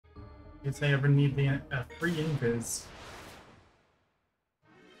If I ever need the free invis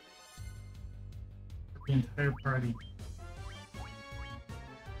for the entire party.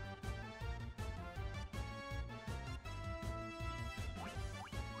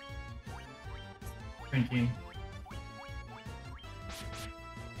 Thinking.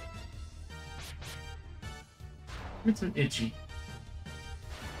 It's an itchy.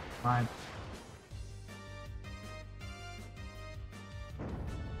 Fine.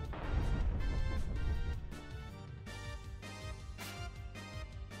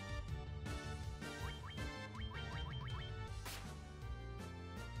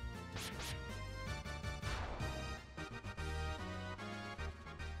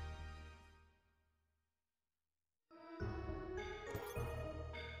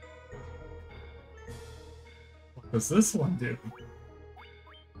 What does this one do?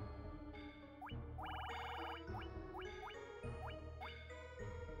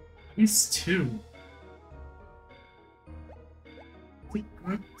 He's two. Is it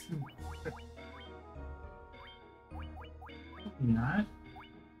good to... Not?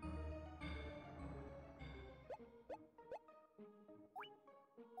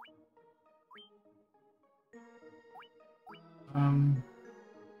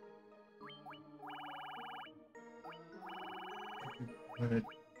 But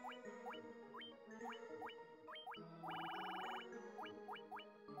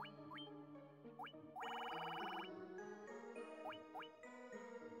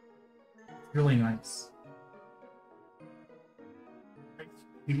really nice.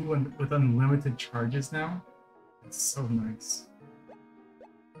 People with unlimited charges now. It's so nice.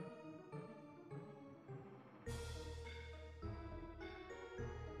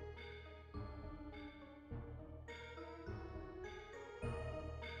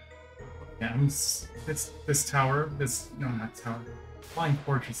 Yeah, this tower, no, not tower. Flying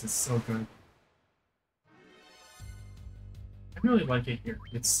Fortress is so good. I really like it here.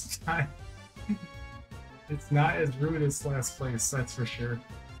 It's not as rude as last place, that's for sure.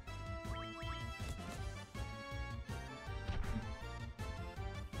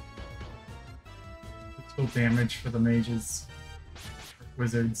 Total damage for the mages,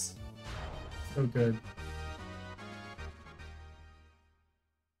 wizards, so good.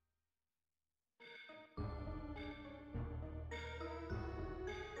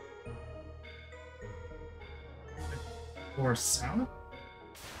 Or south?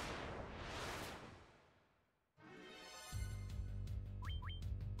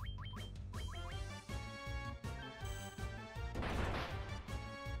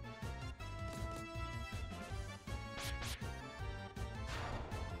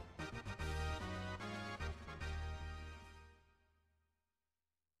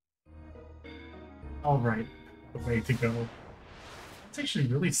 All right, the way to go. It's actually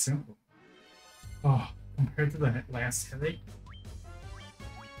really simple. Oh, compared to the last headache,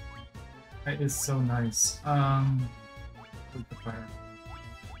 that is so nice. Wait the fire.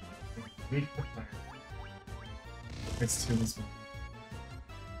 Wait the fire. It's two as well.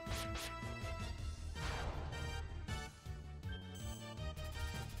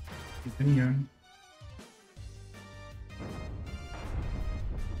 He's been young.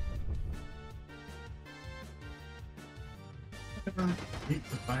 Wait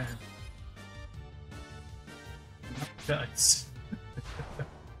the fire. Guts.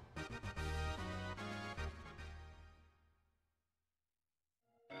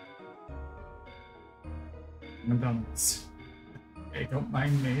 McDonald's. Hey, don't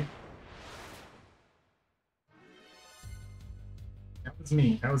mind me. That was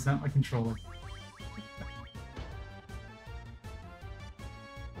me. That was not my controller.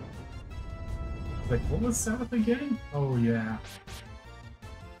 Like, what was South again? Oh, yeah.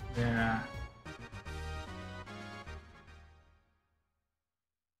 Yeah.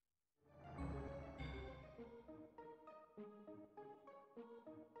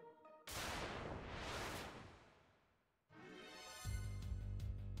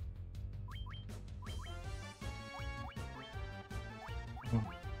 Oh,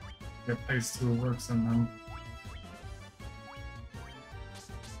 their place to work somehow.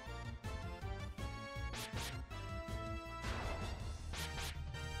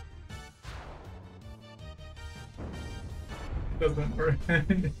 Doesn't work.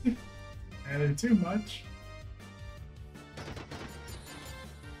 Added too much.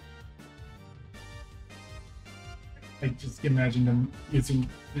 I just imagine them using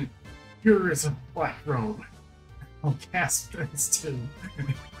here is a black robe. I'll cast this too.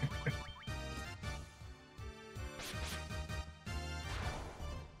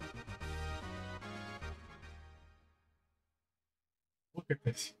 Look at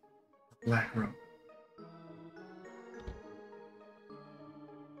this. Black robe.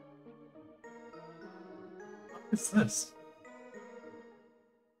 What is this?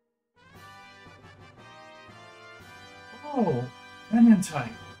 Oh,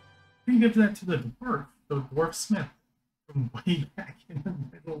 Enentite. You can give that to the dwarf smith, from way back in the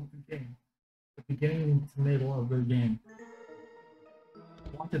middle of the game. The beginning to middle of the game.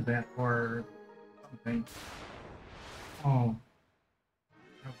 I wanted that for something. Oh,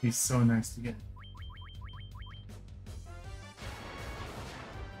 that would be so nice to get.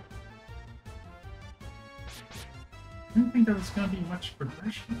 I didn't think there was going to be much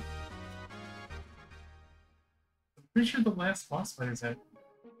progression. I'm pretty sure the last boss fight is that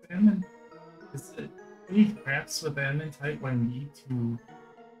is it any traps with the Enentite when I need to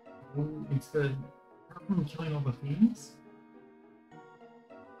go into the from killing all the fiends?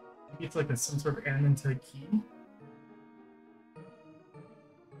 Maybe it's like some sort of Enentite key.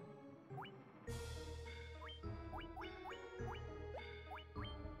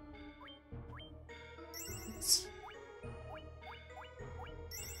 Oops.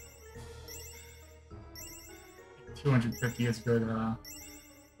 250 is good,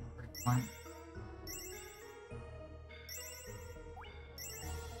 fine.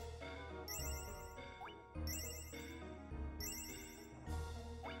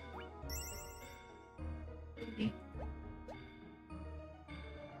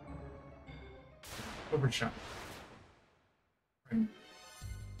 Overshot. Right.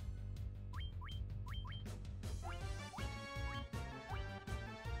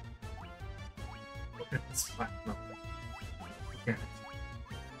 Look at this flat rope. Look at it.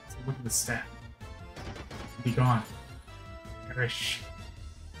 So look at the stat. Be gone. Perish.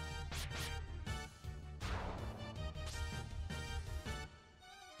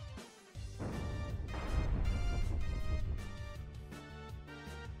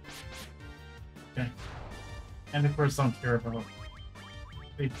 Okay. And of course don't care about.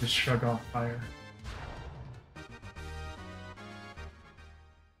 They just shrug off fire.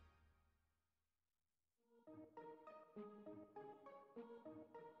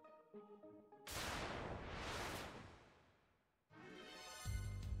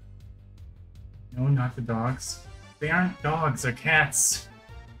 No, not the dogs. They aren't dogs, they're cats.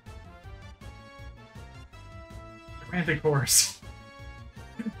 They're manticores.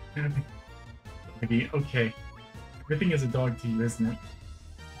 Maybe, okay. Everything is a dog to you, isn't it?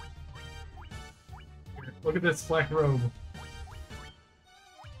 Here, look at this black robe.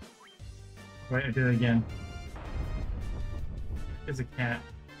 Wait, I did it again. There's a cat.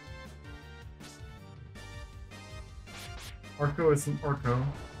 Orko isn't Orko.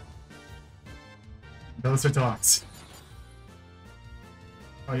 Those are dogs.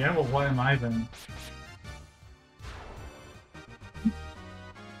 Oh yeah, well what am I then?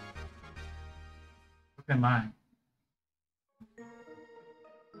 What am I?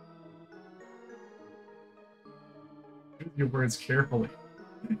 Use your words carefully.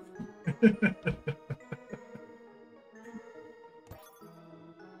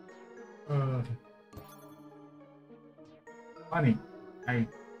 Funny.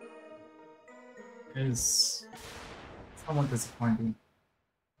 Is somewhat disappointing.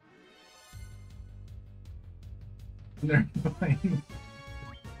 Never mind.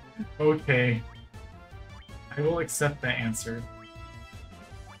 Okay. I will accept that answer.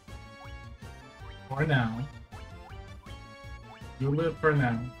 For now. You live for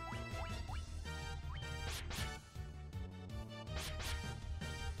now.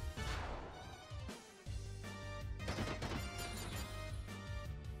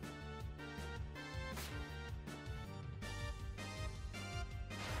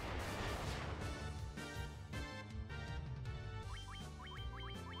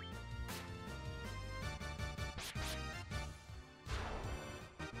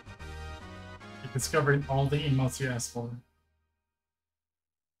 Discovering all the emotes you asked for.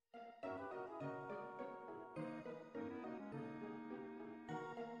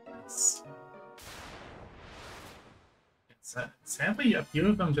 Yes. Sadly, a few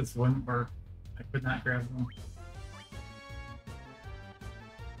of them just wouldn't work. I could not grab them.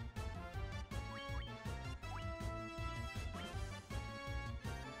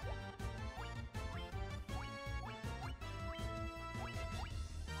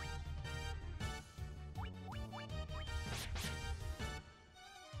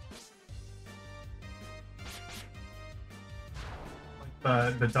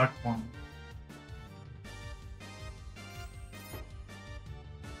 The duck one.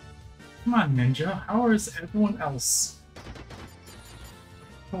 Come on, Ninja. How is everyone else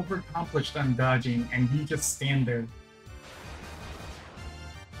overaccomplished on dodging, and you just stand there?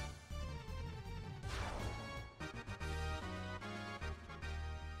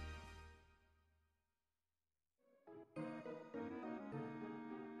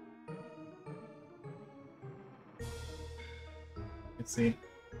 Let's see.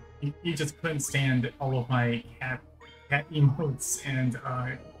 He just couldn't stand all of my cat emotes and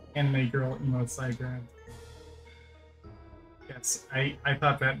anime girl emotes I grabbed. Yes, I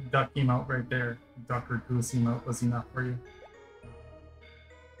thought that duck emote right there, duck or goose emote, was enough for you.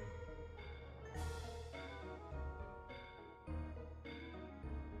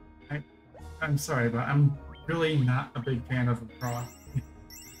 I'm sorry, but I'm really not a big fan of the frog.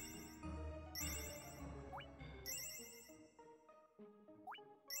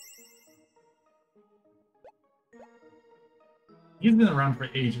 He's been around for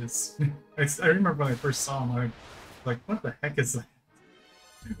ages. I remember when I first saw him, I was like, what the heck is that?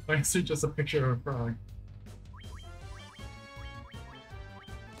 Why is there just a picture of a frog?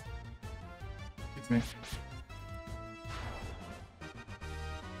 Excuse me.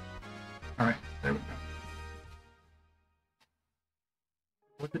 Alright, there we go.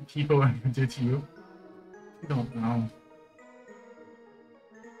 What did people do to you? I don't know.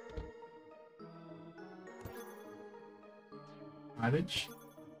 Cottage?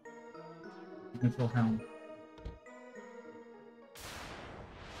 Mental helm.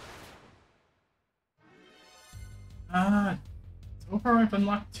 So far I've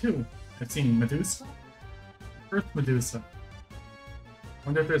unlocked 2. I've seen Medusa, Earth Medusa.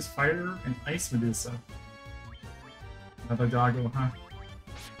 Wonder if there's Fire and Ice Medusa. Another doggo, huh?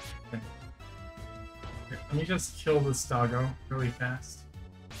 Okay. Let me just kill this doggo really fast.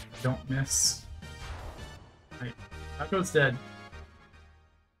 Don't miss. Right. Doggo's dead.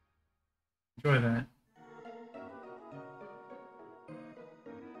 Enjoy that.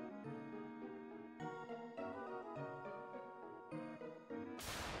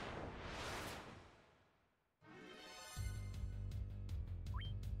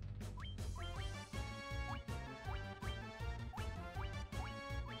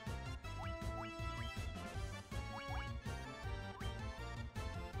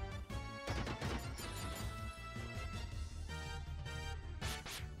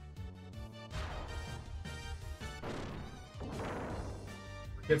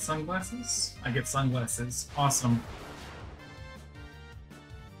 Get sunglasses? I get sunglasses. Awesome.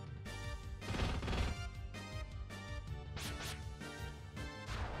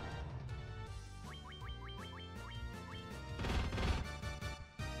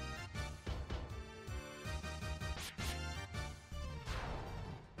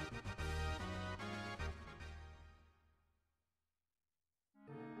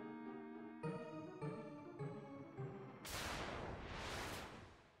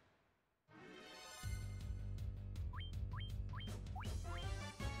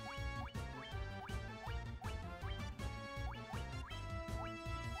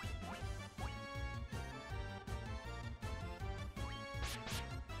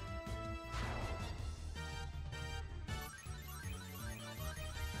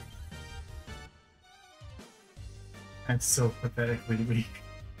 That's so pathetically weak.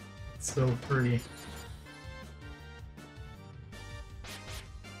 It's so free.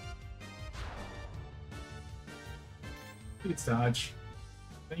 Please dodge.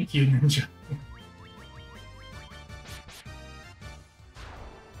 Thank you, Ninja.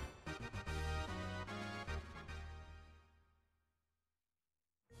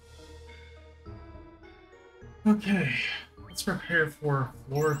 Okay, let's prepare for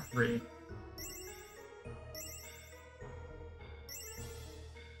floor 3.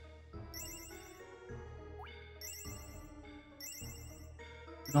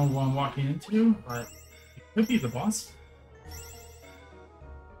 I don't know what I'm walking into, but it could be the boss.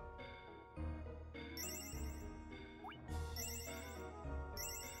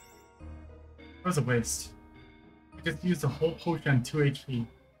 That was a waste. I just used a whole potion on 2 HP.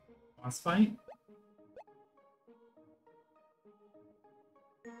 Boss fight?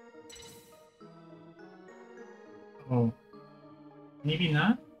 Oh. Maybe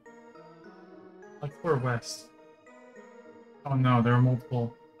not? Let's explore west. Oh no, there are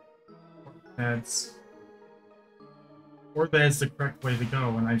multiple beds. Or that's the correct way to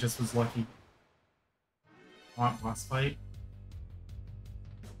go, and I just was lucky. Want boss fight?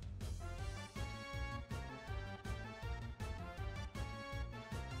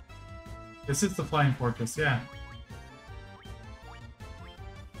 This is the Flying Fortress, yeah.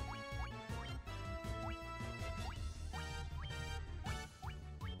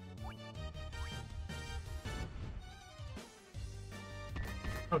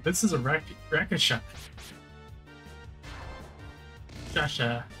 Oh, this is a Rakasha.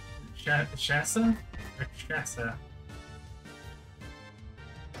 Shasha. Shasa? Shasa.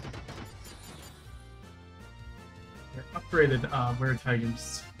 They're upgraded were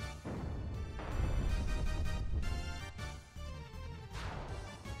tigers.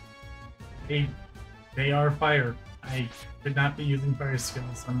 They, they are fire. I could not be using fire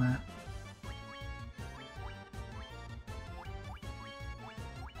skills on that.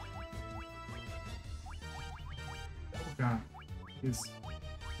 Oh god. Use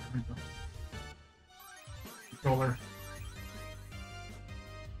controller.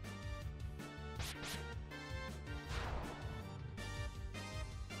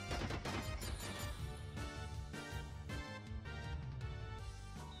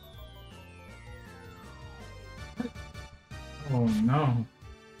 Oh no.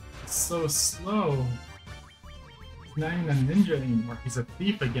 It's so slow. He's not even a ninja anymore. He's a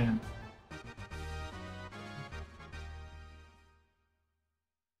thief again.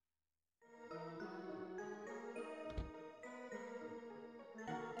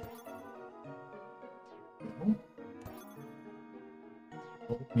 Oh.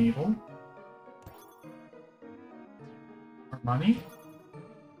 Gold needle. More money.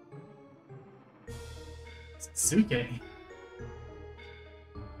 Suke.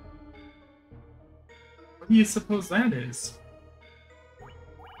 What do you suppose that is?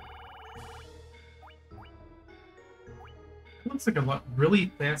 It looks like a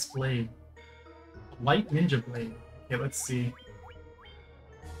really fast blade. A light ninja blade. Okay, let's see.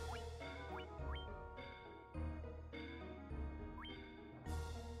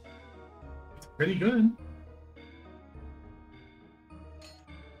 It's pretty good.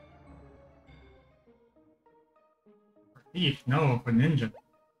 For thief, no, for ninja.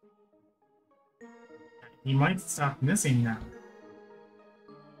 He might stop missing now.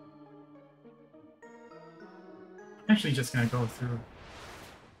 I'm actually just gonna go through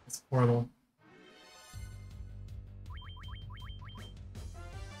this portal.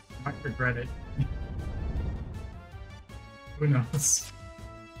 I might regret it. Who knows?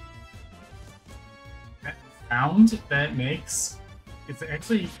 That sound that makes, it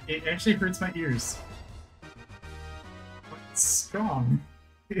actually hurts my ears. But it's strong.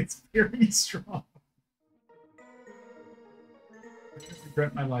 It's very strong. I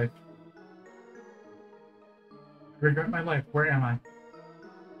regret my life. I regret my life. Where am I?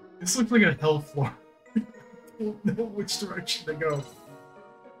 This looks like a hell floor. I don't know which direction to go.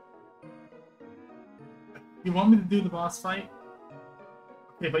 You want me to do the boss fight?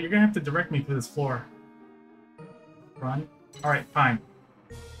 Okay, but you're gonna have to direct me to this floor. Run? Alright, fine.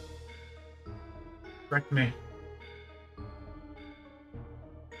 Direct me.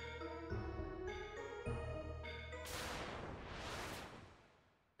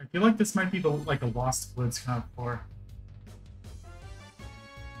 I feel like this might be like a Lost Woods kind of floor.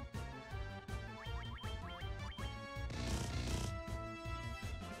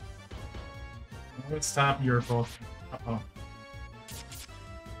 Let's stop your both. Uh-oh.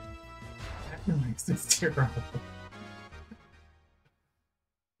 That noise is terrible.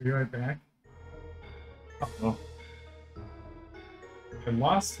 Be right back. Uh-oh. I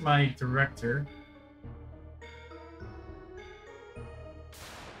lost my director.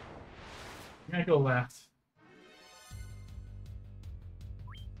 I'm gonna go left.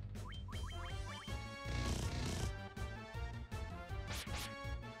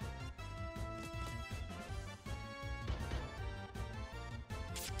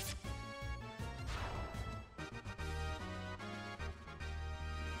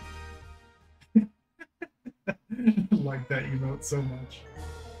 I like that emote so much.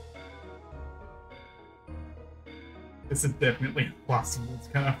 This is definitely impossible. It's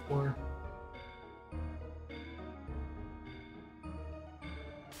kind of floor.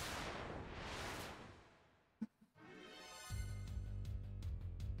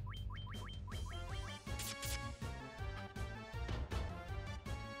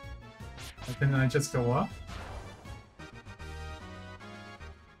 Can I just go up?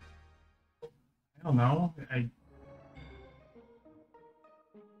 I don't know.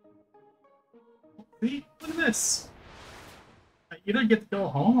 See? Look at this! I either get to go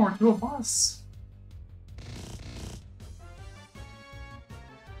home or to a bus.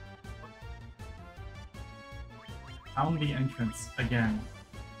 Found the entrance again.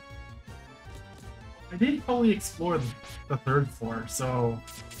 I didn't fully explore the third floor, so...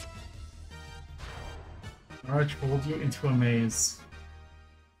 Zerrich pulled you into a maze.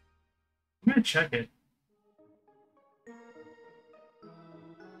 I'm gonna check it.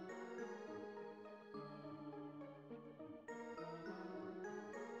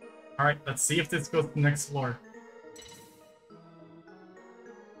 Alright, let's see if this goes to the next floor.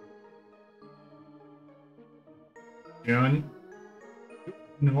 June.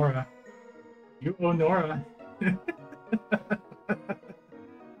 Nora. You owe Nora.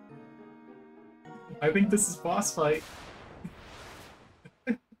 I think this is boss fight.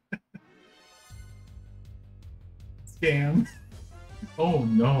 Damn. Oh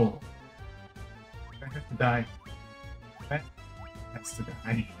no. I have to die. That has to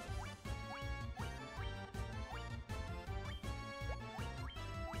die.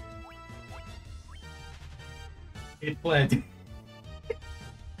 It fled.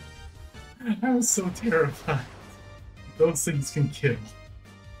 I was so terrified. Those things can kill.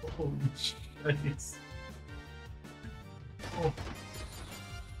 Holy shit. Oh.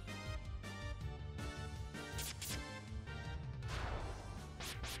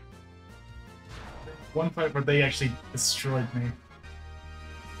 One fight where they actually destroyed me.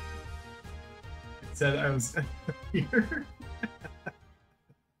 It said I was here.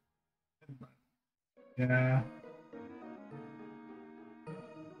 Yeah.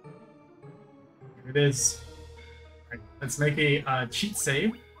 Here it is. Alright, let's make a cheat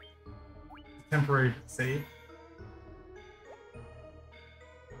save. Temporary save.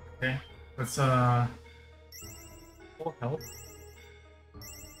 Okay. Let's full health.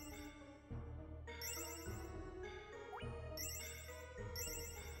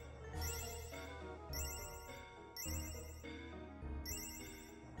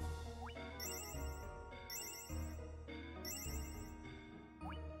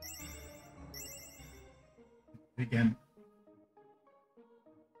 Again.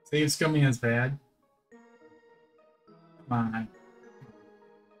 Saves coming as bad. Come on.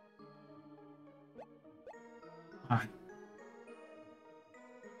 Come on.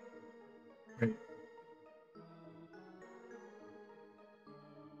 Great.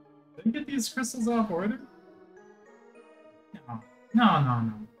 Did I get these crystals off order? No.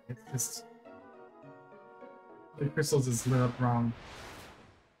 No. It's just... the crystals is lit up wrong.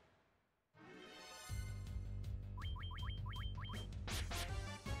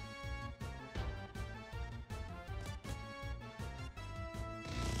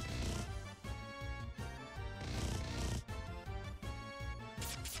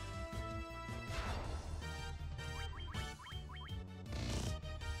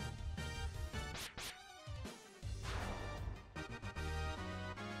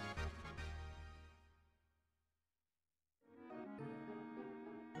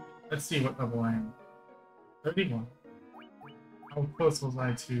 Let's see what level I am. 31. How close was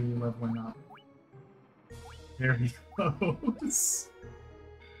I to leveling up? Very close.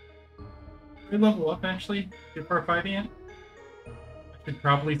 Did we level up actually before fighting it? I should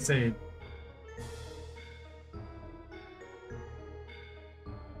probably save.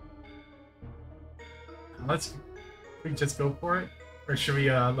 Let's we just go for it? Or should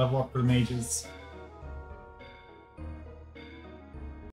we level up the mages?